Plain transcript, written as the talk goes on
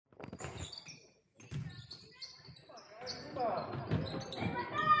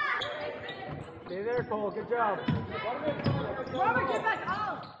Stay there, Cole. Good job. Robert, get back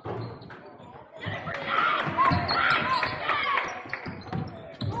out.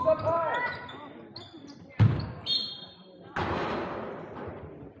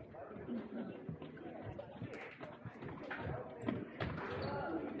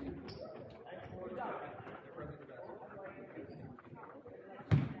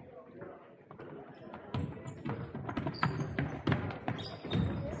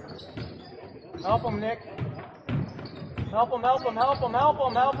 Help him, Nick. Help him, help him, help him, help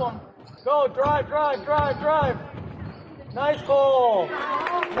him, help him. Go, drive, drive, drive, drive. Nice goal.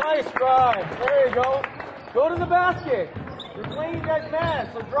 Nice drive. There you go. Go to the basket. You're playing you guys man,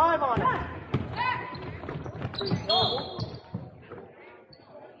 so drive on it. There you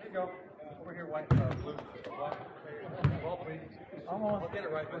go. Over here, white, blue. Well, please. Almost. I'll get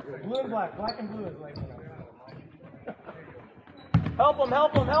it right. Blue and black. Black and blue is like. Help him,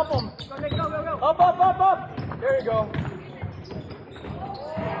 help him, help him. Go, Nick, go, go, go. Up, up, up, up. There you go.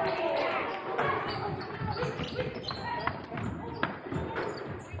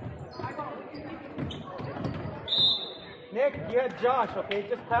 Nick, you had Josh, okay?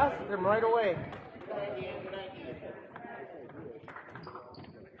 Just pass him right away.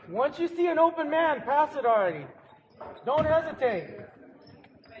 Once you see an open man, pass it already. Don't hesitate.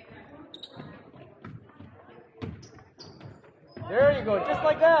 There you go, just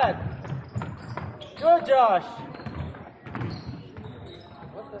like that. Good, Josh.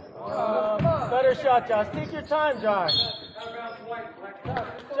 Better shot, Josh. Take your time, Josh.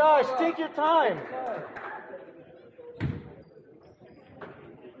 Josh, take your time.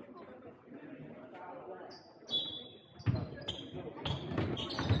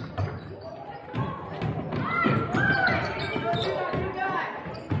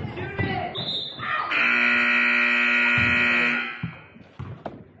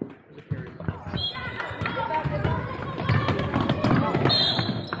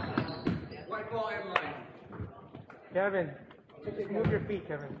 Kevin, just move your feet,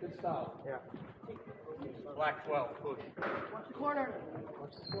 Kevin. Good stop. Yeah. Black 12, push. Watch the corner.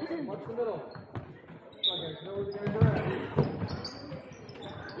 Watch the middle. Come on, guys. Know where they're going to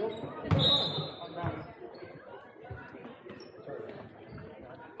go.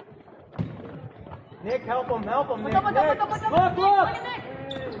 Nick, help him, Nick. Nick. Look, look!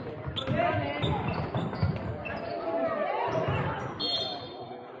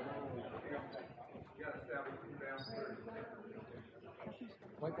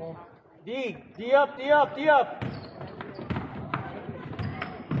 D up, D up, D up.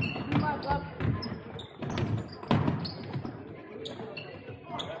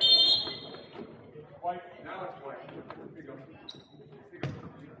 White. Now it's white. Here you go.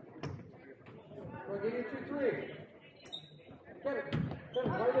 We're getting 2-3. Kevin,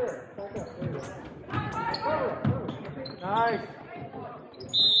 right there. Back up. There you go. Nice.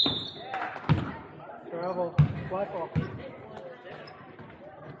 Travel. Black ball.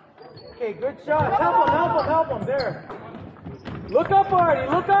 Okay, good shot. Help him. There. Look up, Artie.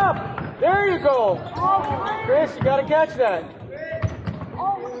 Look up. There you go. Chris, you got to catch that.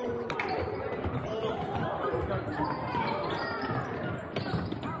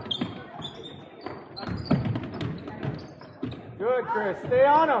 Good, Chris. Stay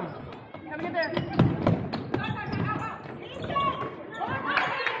on him. Come get there.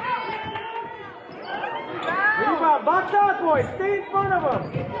 Rebound. Box out, boys. Stay in front of him.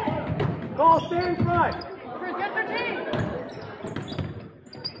 Cole, stay in front. Chris, get their team.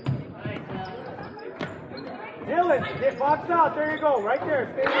 Dylan, get box out. There you go. Right there.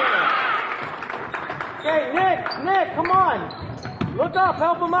 Stay there. Okay, Nick, come on. Look up.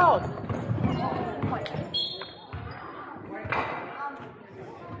 Help him out.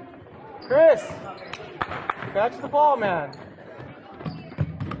 Chris, catch the ball, man.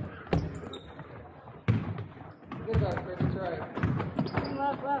 Good job, Chris. That's right.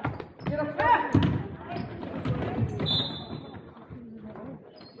 Left. Get him back.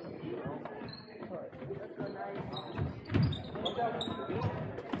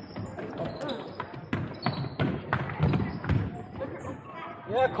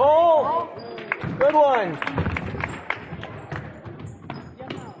 Yeah, Cole. Good one.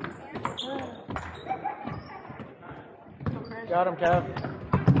 Got him, Kev.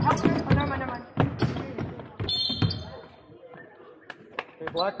 Never mind.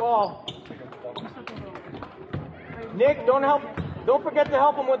 Okay, black ball. Nick, don't forget to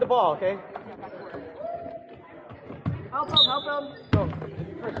help him with the ball, okay? Help him. Go.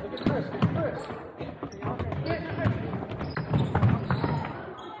 Look at Chris.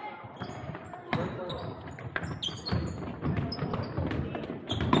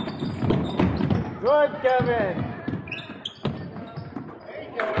 Good, Kevin.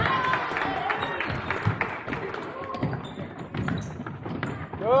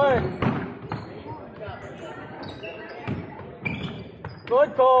 Good.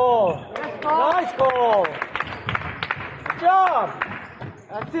 Good Cole. Nice Cole. Good job.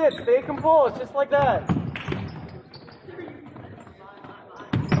 That's it. Stay composed, just like that.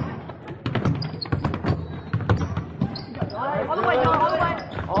 All the way, John, all the way.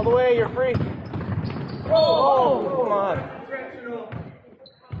 All the way, you're free. Oh, come on.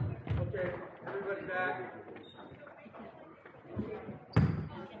 Okay, everybody back.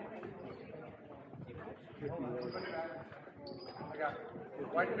 I got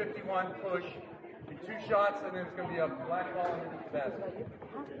white 51 push, in 2 shots, and then it's going to be a black ball underneath the basket.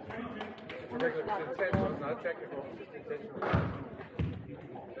 Regular, it's intentional, not technical, it's intentional.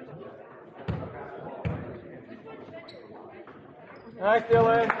 Nice,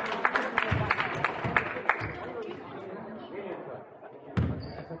 Dylan.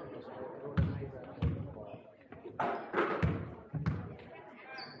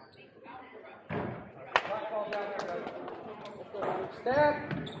 Stand.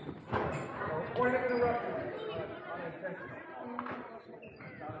 Point of interruption.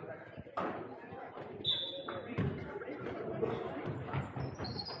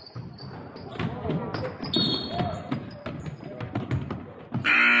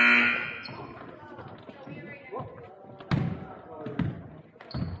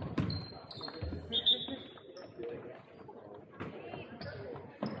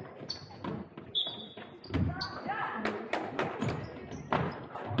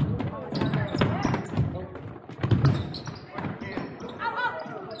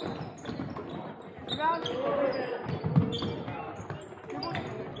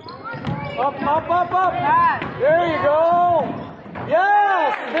 Up, up, up, up. There you go.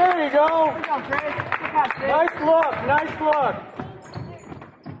 Yes, there you go. Nice look, nice look.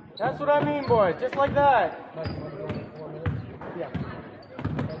 That's what I mean, boys. Just like that.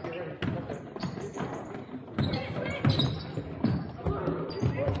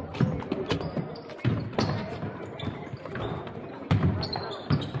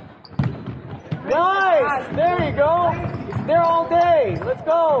 Nice. There you go. It's there all day. Let's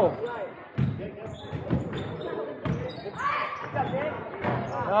go.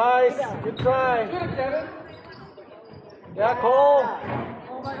 Nice. Good try. Yeah, Cole.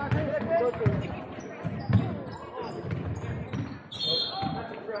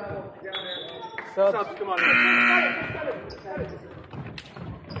 Subs, come on.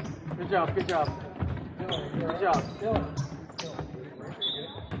 Good job, good job. Good job.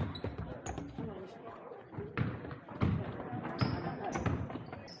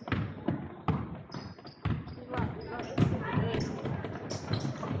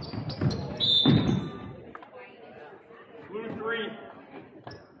 Blue 3.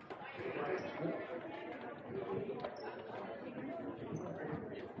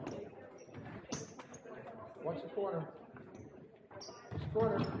 Watch the corner.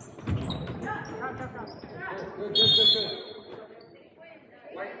 Corner. Good.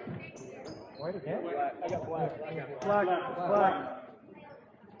 White again? Black. I got black. Black. Black.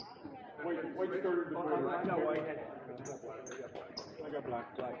 White started the blue. I got white. I got black.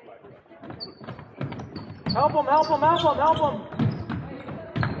 Help him, help him, help him, help him.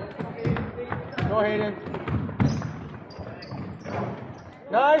 Go, Hayden.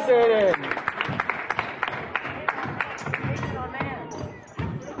 Nice, Hayden.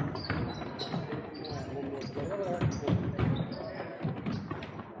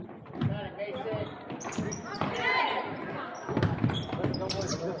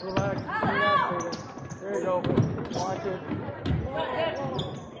 Just relax. There you go. Watch it.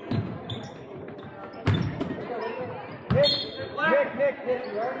 Nick,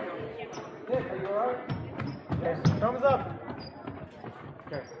 you alright? Nick, are you alright? Yes. Thumbs up.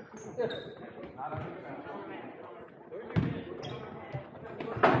 Okay.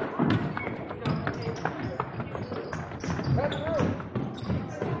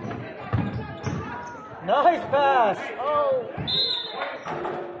 Nice pass. Oh.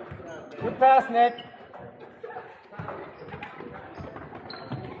 Good pass, Nick.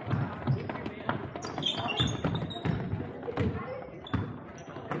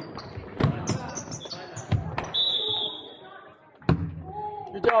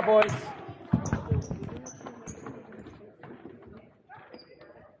 Good job, boys.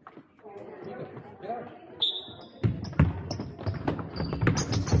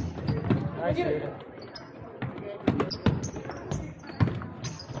 Nice, Hayden.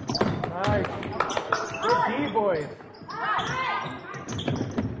 Nice. Good D, boys.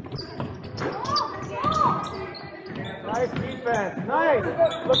 Nice defense. Nice.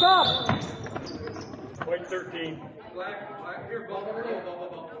 Look up. White 13. Black, here, ball.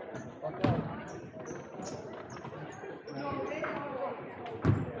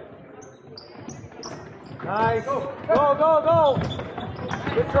 Nice. Go.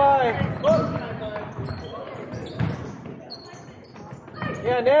 Good try.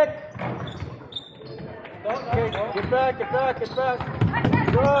 Yeah, Nick. Okay, get back.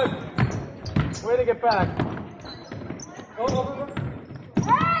 Good. Way to get back.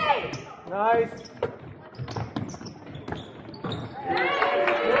 Hey! Nice.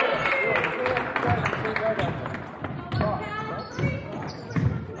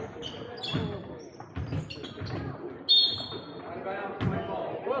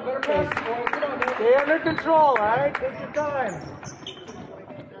 Stay under control, all right? Take your time.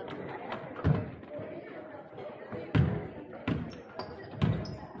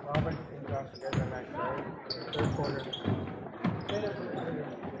 Robert and Josh together next, right? Third quarter.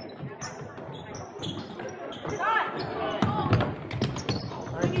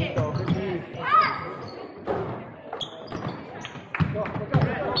 Nice, Nico. Good lead. Go.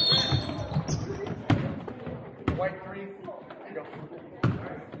 White 3. Go.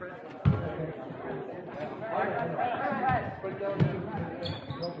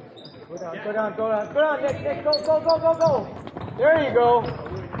 Go down, Nick, go. There you go.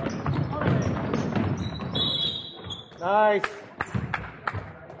 Nice.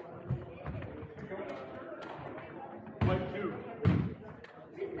 White 2.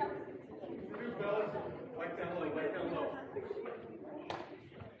 Two fellas. White down low.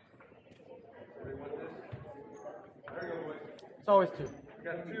 Everyone this. There you go, boys. It's always two. We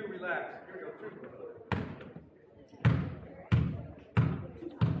got 2, relax. Here we go, 2.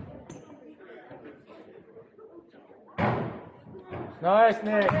 Nice,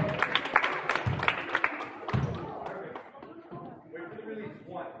 Nick. Wait for the release.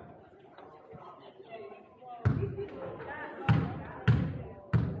 1.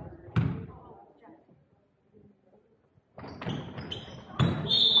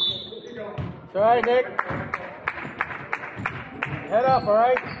 It's all right, Nick. Head up, all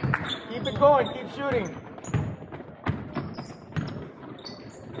right? Keep it going. Keep shooting.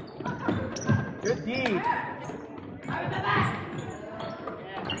 Good D.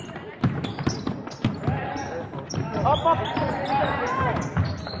 Up.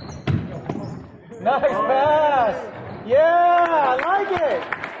 Nice pass. Yeah, I like it.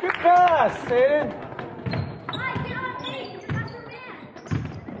 Good pass, Aiden.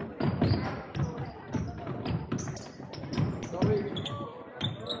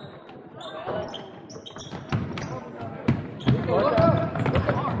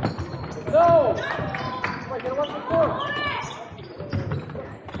 No! Come on, get one before.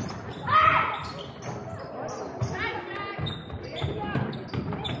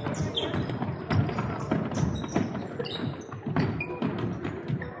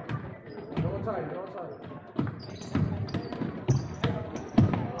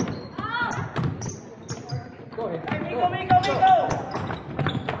 Go ahead. Miko!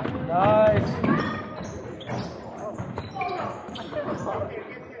 Nice.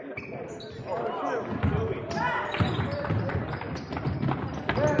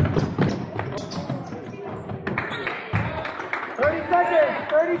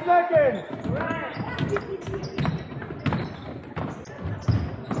 Thirty seconds.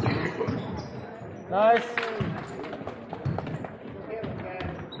 Nice.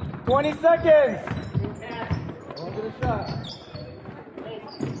 20 seconds. Don't get a shot.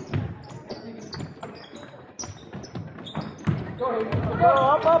 Go ahead. Go,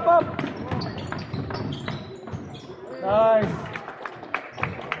 up. Nice.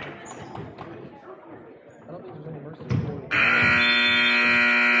 I don't think there's any mercy.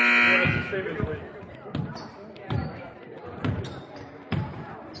 Save it late.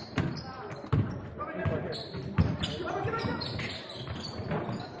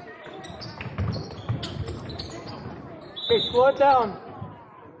 Okay, slow it down.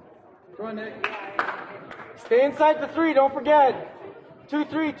 Go on, Nick. Stay inside the 3, don't forget.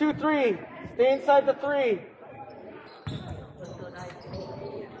 2-3, 2-3. Stay inside the 3.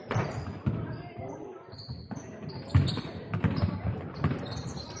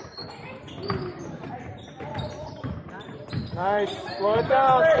 Nice. Slow it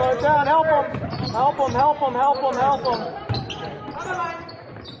down. Help him.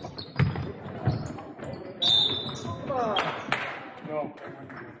 No.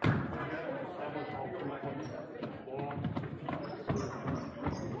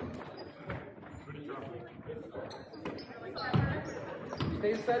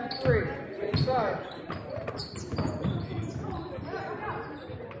 Stay inside the 3. Stay inside.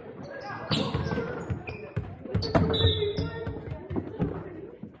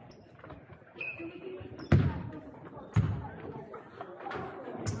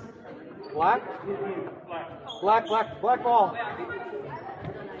 Black? Black ball.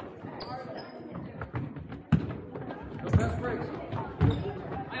 The best breaks.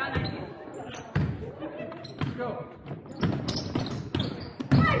 Let's go.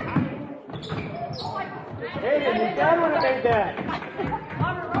 Hayden, your dad would have made that.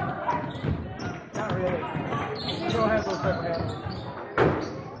 Not really. You don't have those type of hands.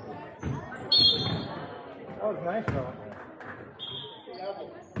 That was nice though.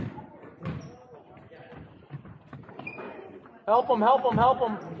 Help him, help him, help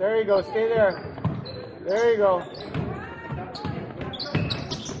him. There you go, stay there. There you go.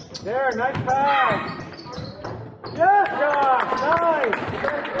 There, nice pass. Yes, Josh, nice.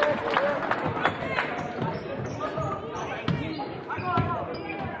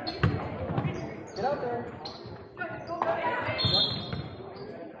 Get out there.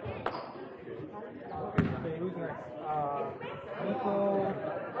 Okay, who's next? Nico.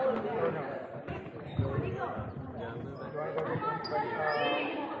 Or no.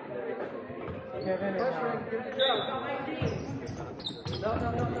 Kevin and no.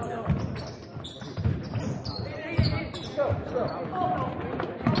 Go.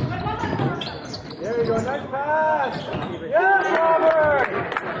 There you go, nice pass. Yes, Robert.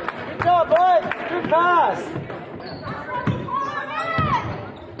 Good job, bud. Good pass.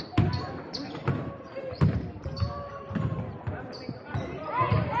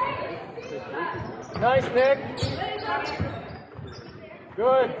 Nice, Nick.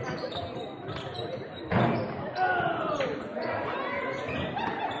 Good.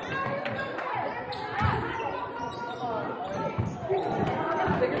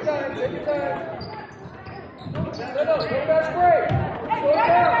 Take your time. No, that's great. Slow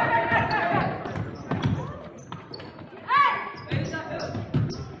down.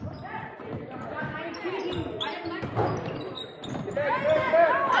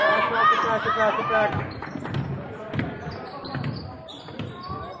 Get back.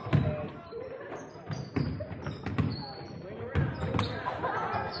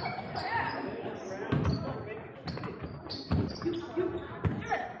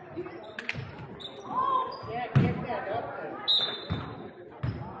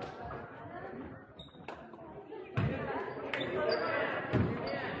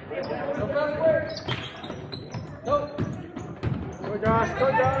 Go,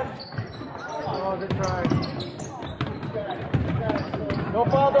 Josh. Oh, good try. Don't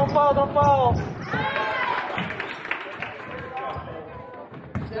foul.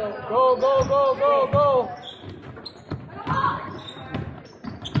 Go.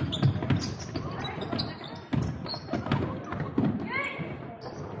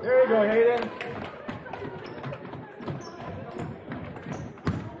 There you go, Hayden.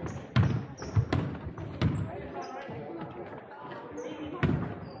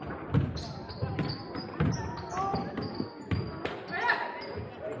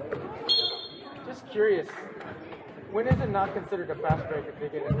 Curious, when is it not considered a fast break if they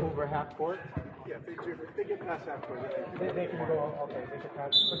get it over half court? Yeah, if they get past half court, they can go, okay, they can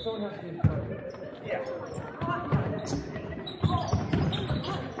pass. But someone has to be yeah.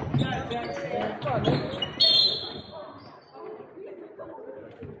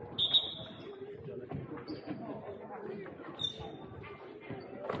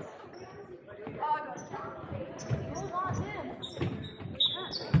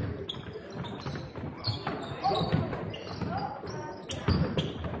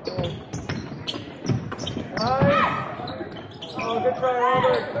 Oh, good try,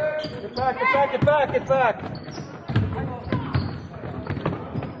 Robert. Get back.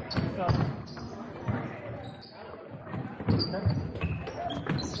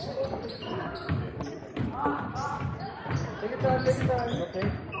 Take your time. Okay.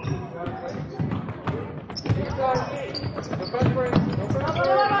 Take your time. No fast break.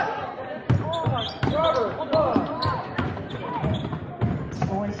 Robert, come on.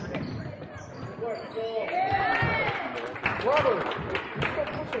 Robert, you still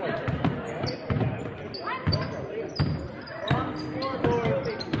pushing like that.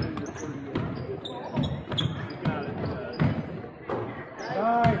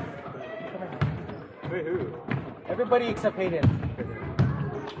 Nice. Wait, who? Everybody except Hayden.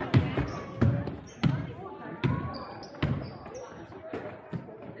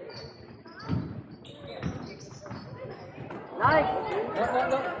 Nice.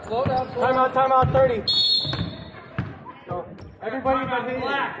 No. Slow down. Timeout, 30. So, everybody but Hayden.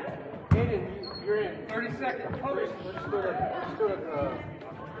 Hayden, you're in. 30 seconds. Let's do it.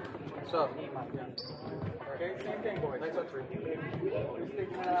 Sub. Okay, same thing, boys. Nice on three. Please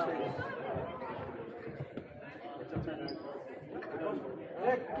take it out.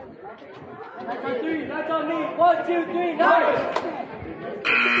 Nick, That's on three. That's on me. 1, 2, 3. Nice.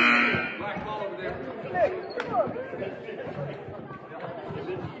 Black ball over there.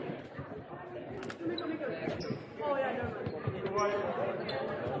 Oh, yeah, no.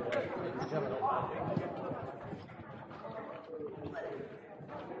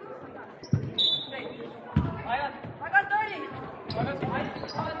 I got 30.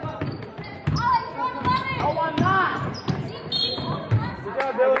 Oh, I'm not. Good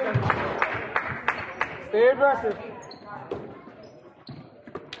job, Billy. Stay aggressive.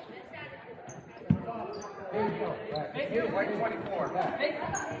 White 24.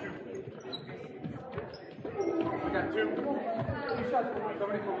 We got two.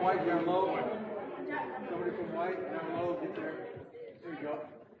 Somebody from white down low. Somebody from white down low. Get there. There you go.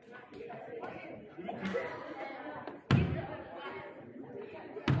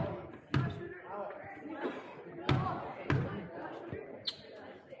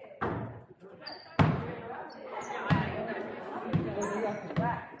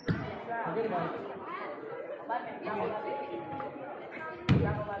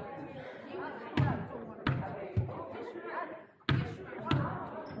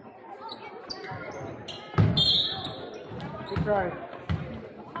 Good try.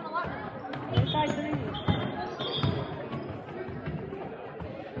 Inside 3.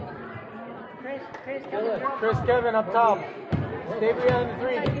 Chris Kevin up top. Stay behind the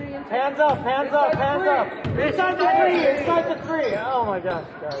 3. Hands up, hands up, hands up. Inside the 3, inside the 3. Oh my gosh,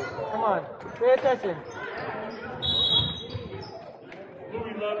 guys. Come on. Pay attention. Blue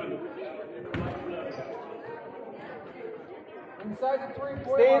 11. Inside the 3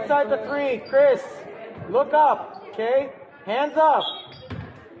 point Stay inside the 3. Chris, look up, okay? Hands up.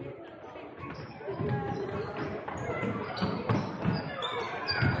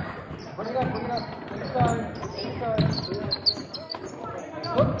 Bring it up, bring it up. Inside, inside.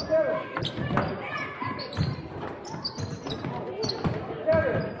 Look, Kevin.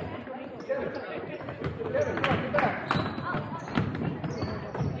 Kevin. Kevin. Kevin, come on, get back.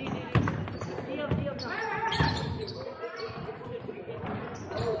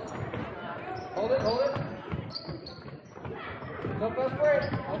 Hold it, hold it. No fast break.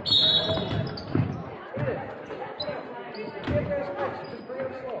 Hit it. You can't fast break, just bring it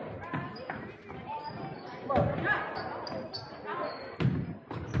up slow. Come on.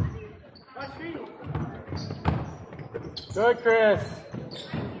 Good, Chris.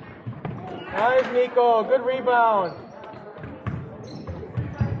 Nice, Nico. Good rebound.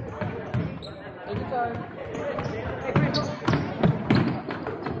 Take your time.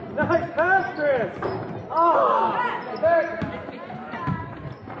 Nice pass, Chris. Oh. Get back.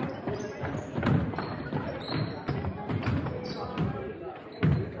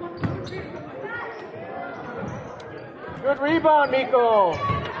 Good rebound, Nico.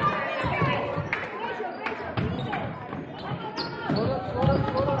 Slow up, slow up,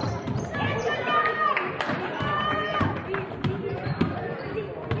 slow up.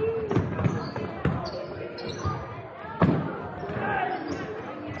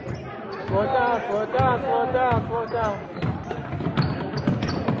 Slow it down, slow it down, slow it down, slow it down.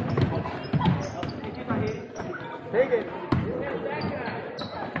 Take it.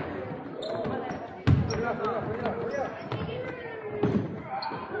 Bring it up, bring it up, bring it up, bring it up.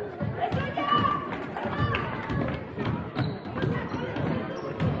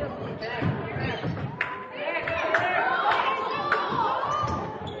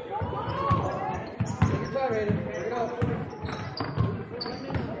 Take your time, Hayden. Bring it up.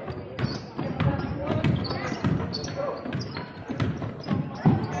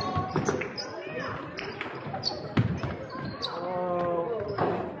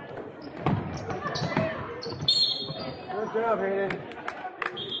 Good job, Hayden.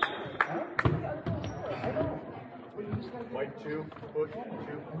 White 2. Push 2.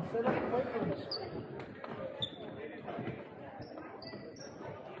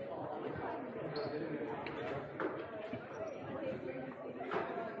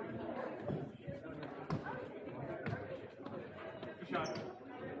 Shot.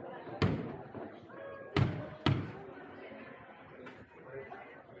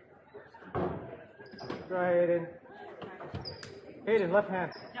 Go ahead, Hayden. Hayden, left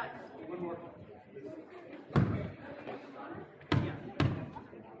hand.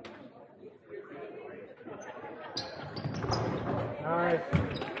 Nice.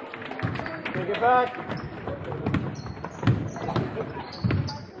 Take it back.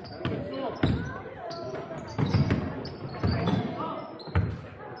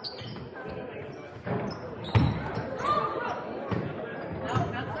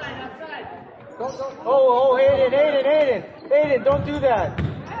 Oh, Hayden, don't do that.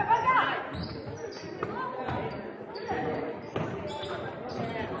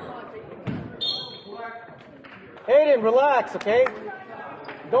 Hayden, relax, okay?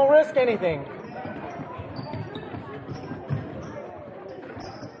 Don't risk anything.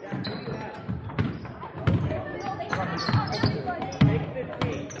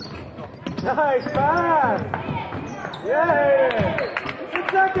 Nice pass! Yeah!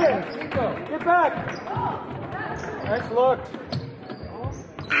 6 seconds! Get back! Nice look.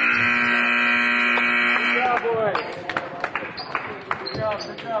 Good job, boys. Good job,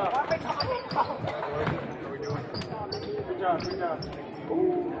 good job. Good job, good job.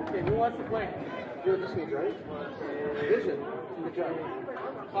 Okay, who wants to play? You just need, right? Vision. Good job.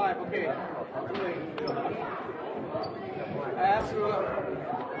 5, okay. I asked you,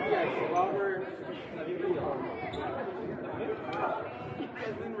 yes, Robert. You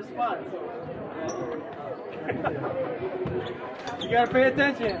guys didn't respond, so. You gotta pay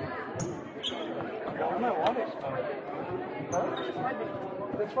attention. I might want it.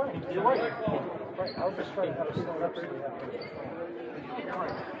 That's fine. You're right. Right. I was just trying to have a slow up.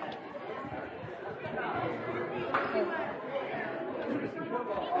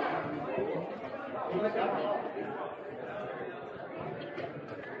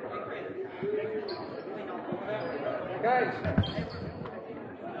 Guys.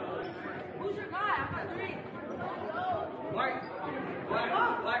 Who's your guy? I've got 3.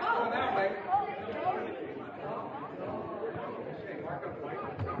 Black going out, mate.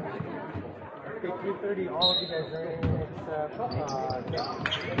 Okay, 3:30, all of you guys are in.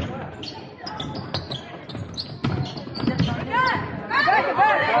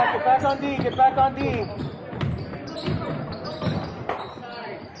 Get back on D, get back on D.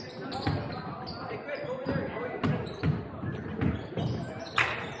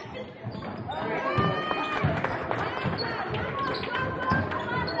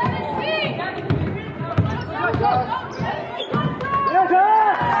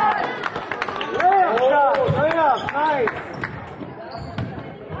 Nice.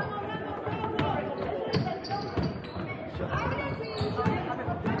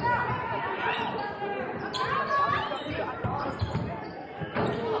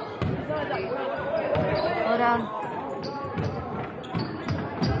 Slow down.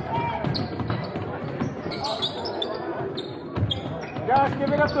 Josh,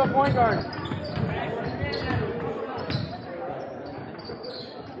 give it up to a point guard.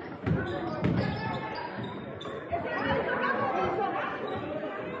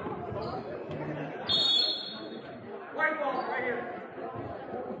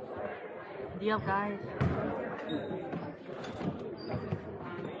 D up, guys.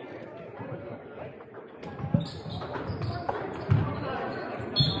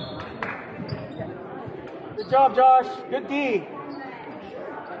 Good job, Josh. Good D.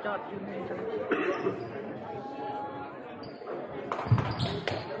 Good job,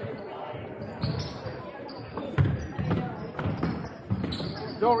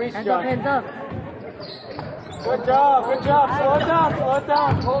 Don't reach, hands Josh. up, hands up. Good job, good job. Slow it down, slow it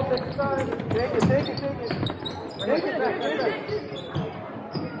down. Hold, take your time. Take it, take it, take it. Take it back, take it back.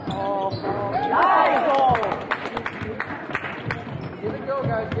 Oh, nice goal. Give it go,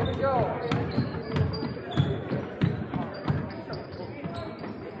 guys, give it go.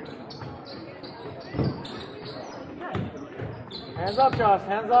 Hands up, Josh,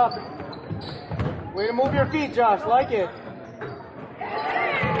 hands up. Way to move your feet, Josh, like it.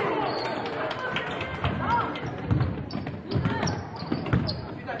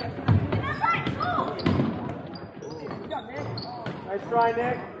 Nice try,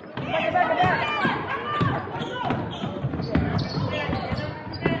 Nick.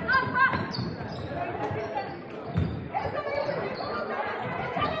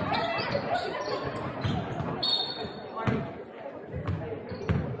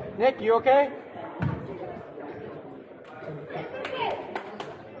 Nick, you okay?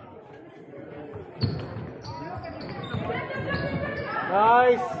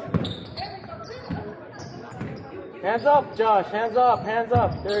 Nice. Hands up, Josh. Hands up, hands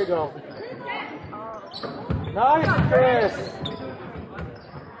up. There you go. Nice, Chris.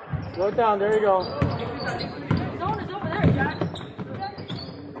 Slow it down. There you go. Zone is over there, Jack.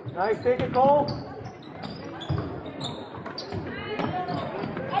 Nice. Take it, Cole.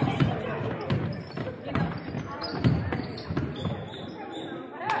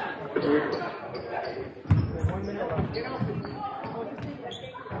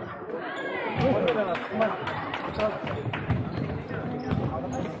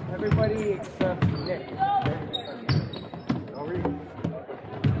 Everybody except Nick.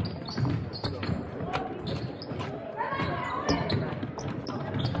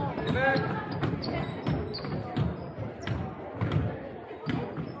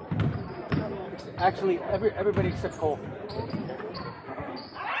 Actually, everybody except Cole.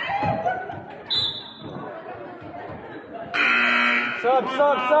 Sub.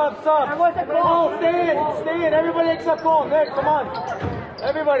 Cole, stay in. Everybody except Cole. Nick, come on.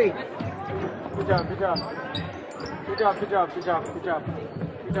 Everybody. Good job,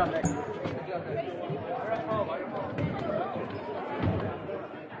 Nick.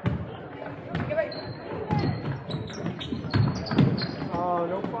 Oh,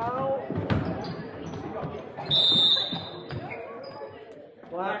 no foul.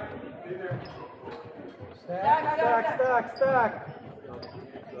 Black. Stack.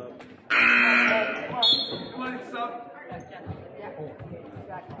 Come on, sub.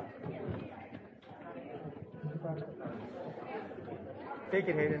 Take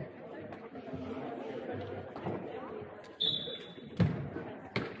it, Hayden.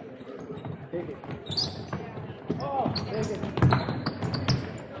 Take it. Oh, take it.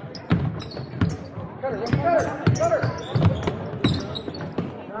 Cutter.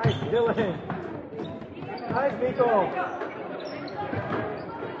 Nice, Dylan. Nice, Nico.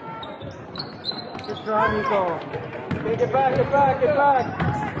 Good try, Nico. Okay, get back.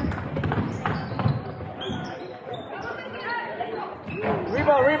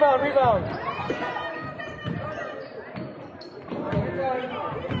 Rebound.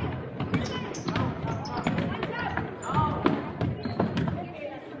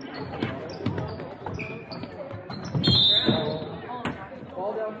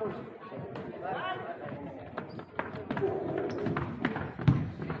 Ball down first.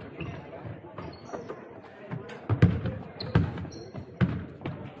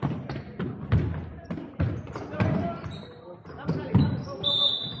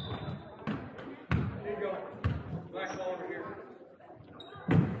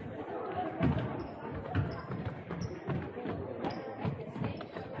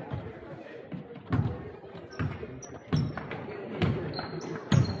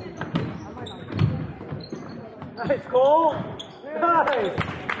 Nice, Cole. Nice.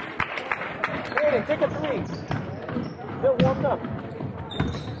 Hayden, take a three. Get warmed up.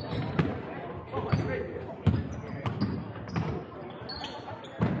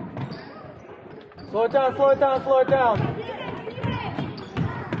 Slow it down.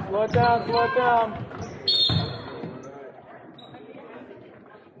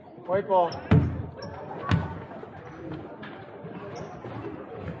 White ball.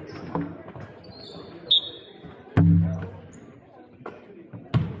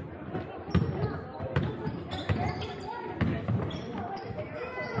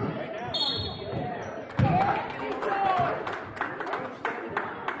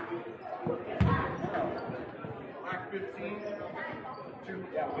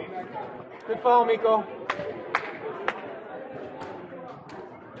 Good foul, Miko.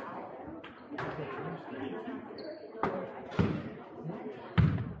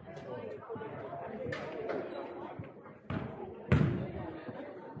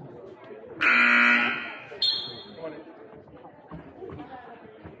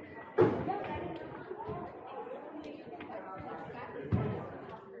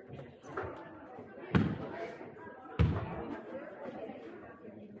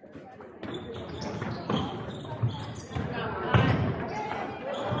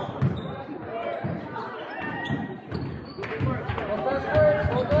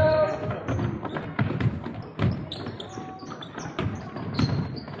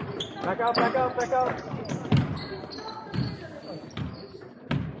 Back out.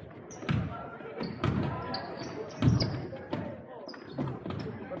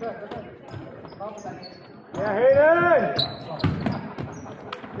 Yeah, Hayden!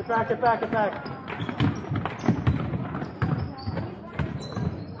 Get back.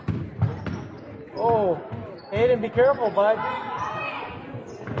 Oh, Hayden, be careful, bud.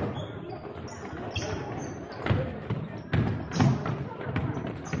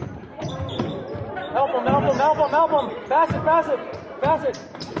 Help him. Pass it.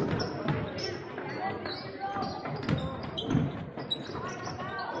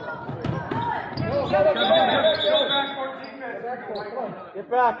 Get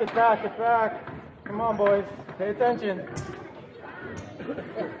back. Come on, boys. Pay attention.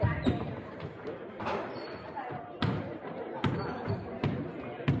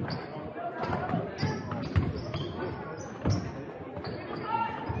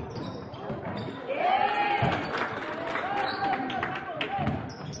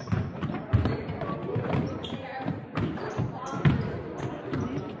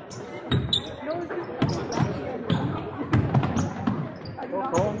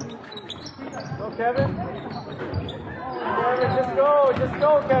 Kevin, just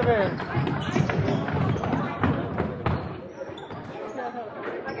go, Kevin.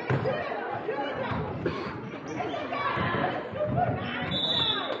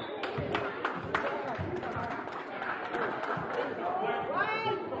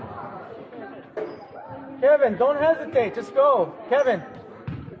 Kevin, don't hesitate. Just go. Kevin.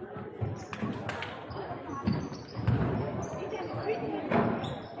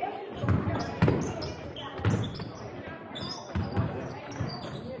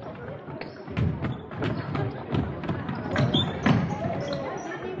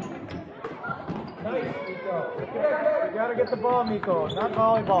 Nice, Miko. You gotta get the ball, Miko. Not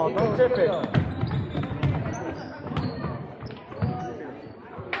volleyball. Don't tip it.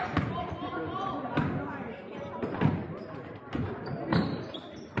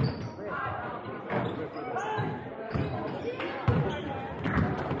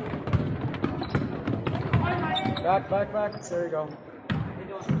 Back. There you go.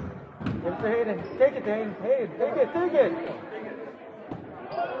 Give it to Hayden. Take it, Hayden. Hayden, take it.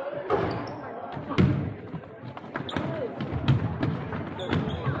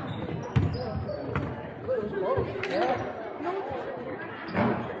 Yeah.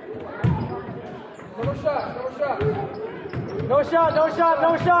 No shot.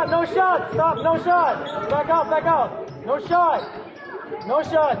 Stop, no shot. Back out. No shot.